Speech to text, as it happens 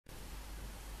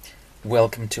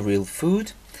Welcome to Real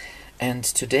Food, and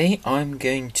today I'm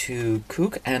going to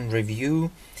cook and review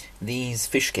these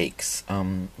fish cakes.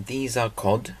 These are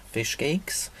cod fish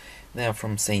cakes. They are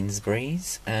from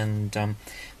Sainsbury's, and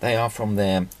they are from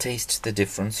their Taste the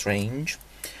Difference range.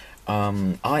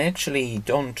 I actually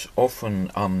don't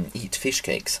often eat fish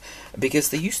cakes because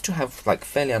they used to have like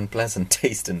fairly unpleasant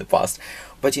taste in the past.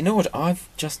 But you know what? I've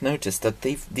just noticed that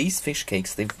these fish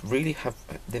cakes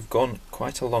they've gone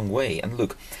quite a long way. And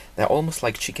look, they're almost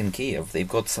like chicken Kiev. They've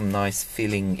got some nice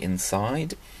filling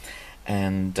inside,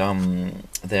 and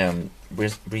they're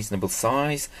reasonable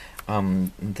size.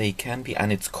 They can be,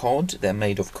 and it's cod. They're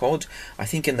made of cod. I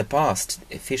think in the past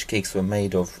fish cakes were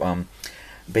made of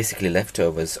basically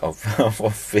leftovers of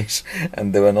of fish,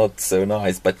 and they were not so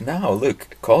nice. But now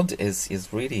look, cod is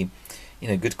really,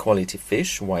 good quality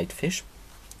fish, white fish,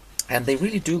 and they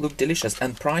really do look delicious.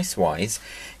 And price wise,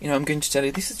 I'm going to tell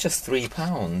you, this is just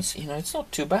 £3. It's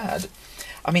not too bad.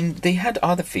 I mean, they had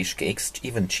other fish cakes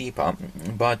even cheaper,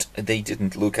 but they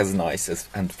didn't look as nice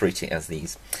and pretty as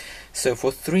these. So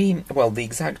for the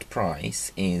exact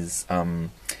price is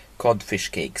cod fish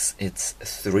cakes. It's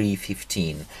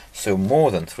 £3.15, so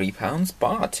more than £3,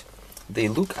 but they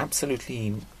look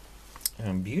absolutely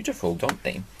beautiful, don't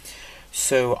they?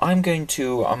 So I'm going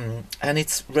to and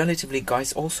it's relatively,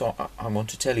 guys, also I want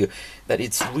to tell you that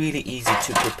it's really easy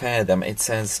to prepare them. It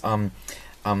says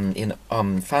in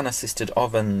fan assisted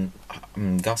oven,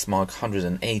 gas mark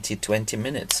 180, 20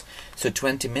 minutes. So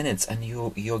 20 minutes and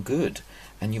you're good,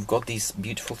 and you've got these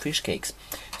beautiful fish cakes.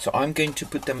 So I'm going to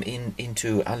put them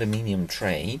into aluminium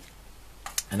tray,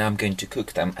 and I'm going to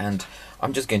cook them, and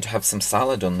I'm just going to have some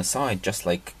salad on the side, just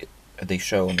like they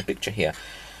show on the picture here.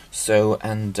 So,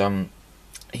 and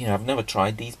I've never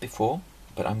tried these before,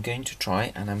 but I'm going to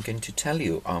try, and I'm going to tell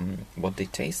you what they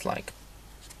taste like.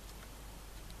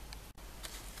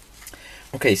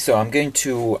 Okay, so I'm going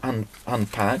to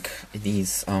unpack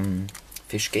these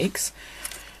fish cakes,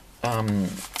 and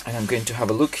I'm going to have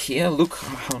a look here. Look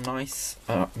how nice,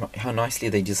 how nicely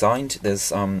they designed.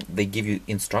 There's they give you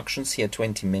instructions here: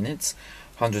 20 minutes,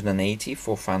 180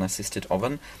 for fan assisted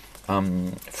oven.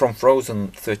 From frozen,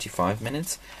 35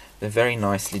 minutes. They're very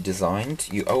nicely designed.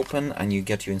 You open and you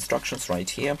get your instructions right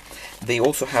here. They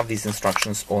also have these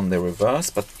instructions on the reverse,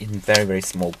 but in very, very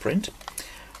small print.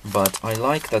 But I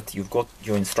like that you've got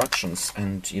your instructions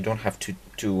and you don't have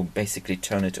to basically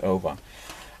turn it over.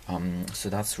 So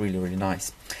that's really, really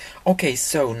nice. Okay,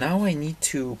 so now I need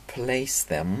to place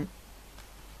them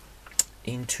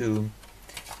into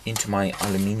my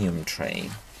aluminium tray.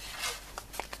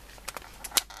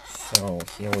 So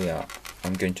here we are.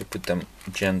 I'm going to put them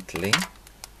gently.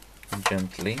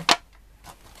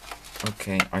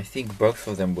 Okay, I think both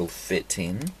of them will fit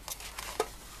in.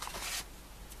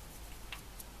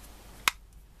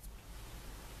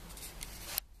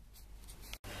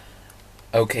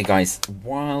 Okay guys,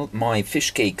 while my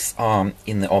fish cakes are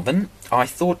in the oven, I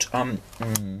thought of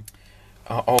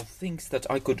things that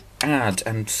I could add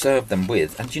and serve them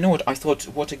with. And you know what, I thought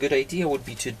what a good idea would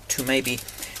be to maybe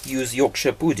use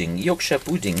Yorkshire pudding. Yorkshire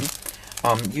pudding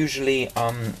usually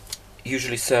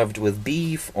served with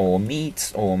beef or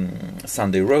meat or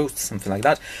Sunday roast, something like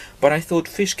that. But I thought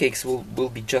fish cakes will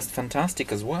be just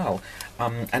fantastic as well.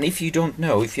 And if you don't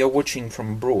know, if you're watching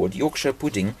from abroad, Yorkshire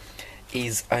pudding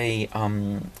is a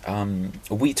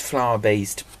wheat flour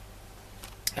based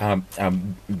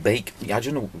bake. I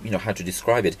don't know how to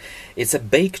describe it. It's a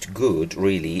baked good,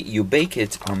 really. You bake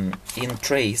it in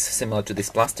trays similar to this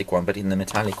plastic one, but in the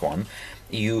metallic one.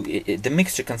 The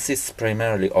mixture consists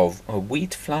primarily of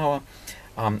wheat flour,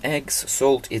 eggs,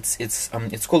 salt.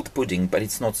 It's called pudding, but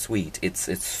it's not sweet. It's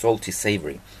salty,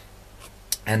 savoury,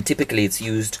 and typically it's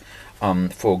used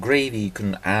for gravy. You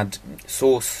can add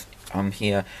sauce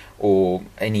here, or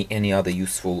any other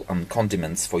useful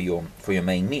condiments for your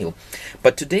main meal.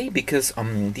 But today, because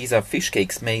these are fish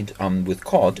cakes made with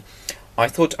cod, I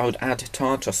thought I would add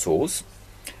tartar sauce.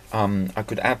 I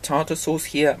could add tartar sauce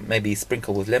here, maybe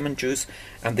sprinkle with lemon juice,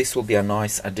 and this will be a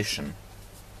nice addition.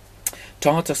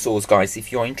 Tartar sauce, guys,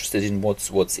 if you're interested in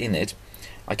what's in it,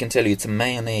 I can tell you it's a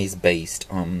mayonnaise based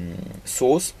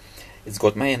sauce. It's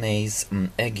got mayonnaise,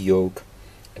 egg yolk,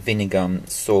 vinegar,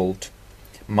 salt,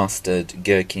 mustard,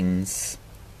 gherkins,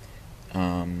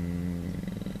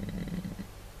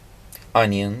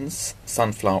 onions,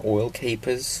 sunflower oil,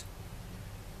 capers,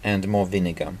 and more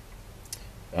vinegar,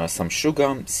 some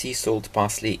sugar, sea salt,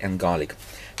 parsley, and garlic.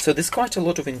 So there's quite a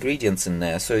lot of ingredients in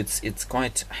there, so it's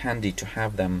quite handy to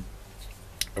have them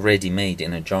ready made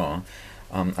in a jar.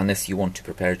 unless you want to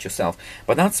prepare it yourself.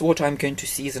 But that's what I'm going to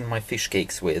season my fish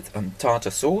cakes with: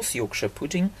 tartar sauce, Yorkshire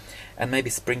pudding, and maybe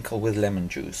sprinkle with lemon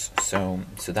juice. So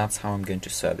that's how I'm going to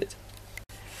serve it.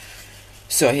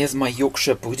 So here's my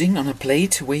Yorkshire pudding on a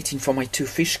plate, waiting for my 2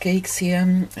 fish cakes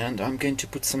here, and I'm going to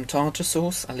put some tartar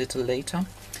sauce a little later.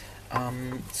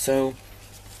 So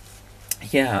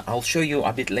yeah, I'll show you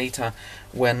a bit later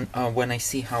when I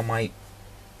see how my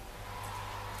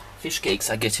fish cakes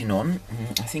are getting on.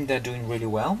 I think they're doing really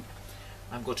well.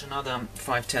 I've got another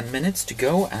 5-10 minutes to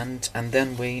go, and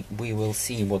then we will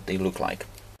see what they look like.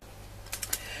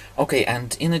 Okay,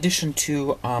 and in addition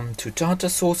to tartar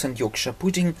sauce and Yorkshire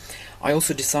pudding, I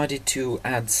also decided to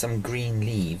add some green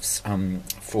leaves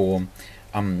to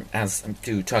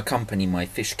accompany my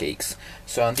fish cakes.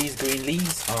 So these green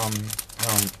leaves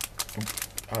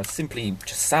are simply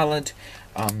just salad,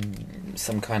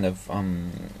 some kind of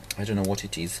I don't know what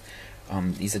it is.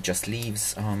 These are just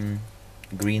leaves,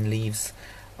 green leaves,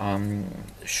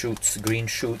 shoots, green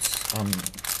shoots.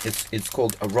 It's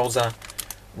called a rosa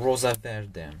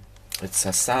verde. It's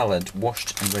a salad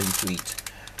washed and ready to eat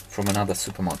from another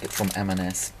supermarket, from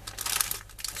M&S.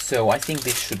 So I think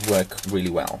this should work really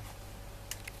well.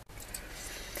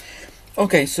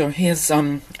 Okay, so here's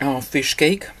our fish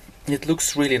cake. It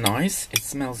looks really nice. It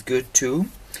smells good too.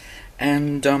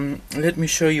 And let me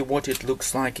show you what it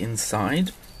looks like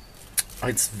inside.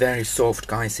 It's very soft,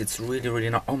 guys. It's really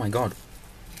nice. Oh my god.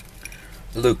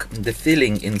 Look, the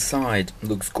filling inside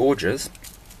looks gorgeous.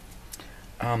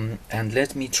 And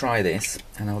let me try this,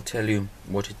 and I'll tell you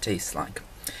what it tastes like.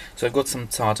 So I've got some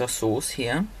tartar sauce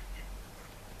here.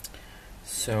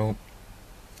 So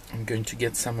I'm going to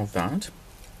get some of that.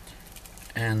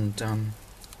 And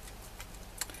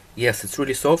yes, it's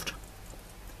really soft.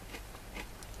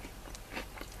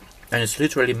 And it's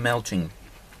literally melting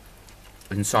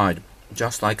inside,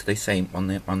 just like they say on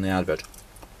the advert.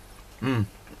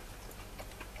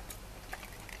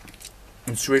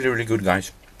 It's really good,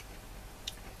 guys.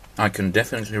 I can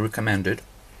definitely recommend it.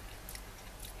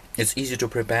 It's easy to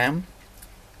prepare.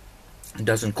 It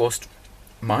doesn't cost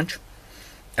much,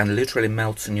 and literally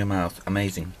melts in your mouth.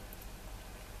 Amazing.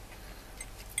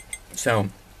 So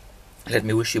let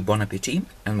me wish you bon appetit,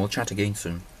 and we'll chat again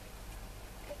soon.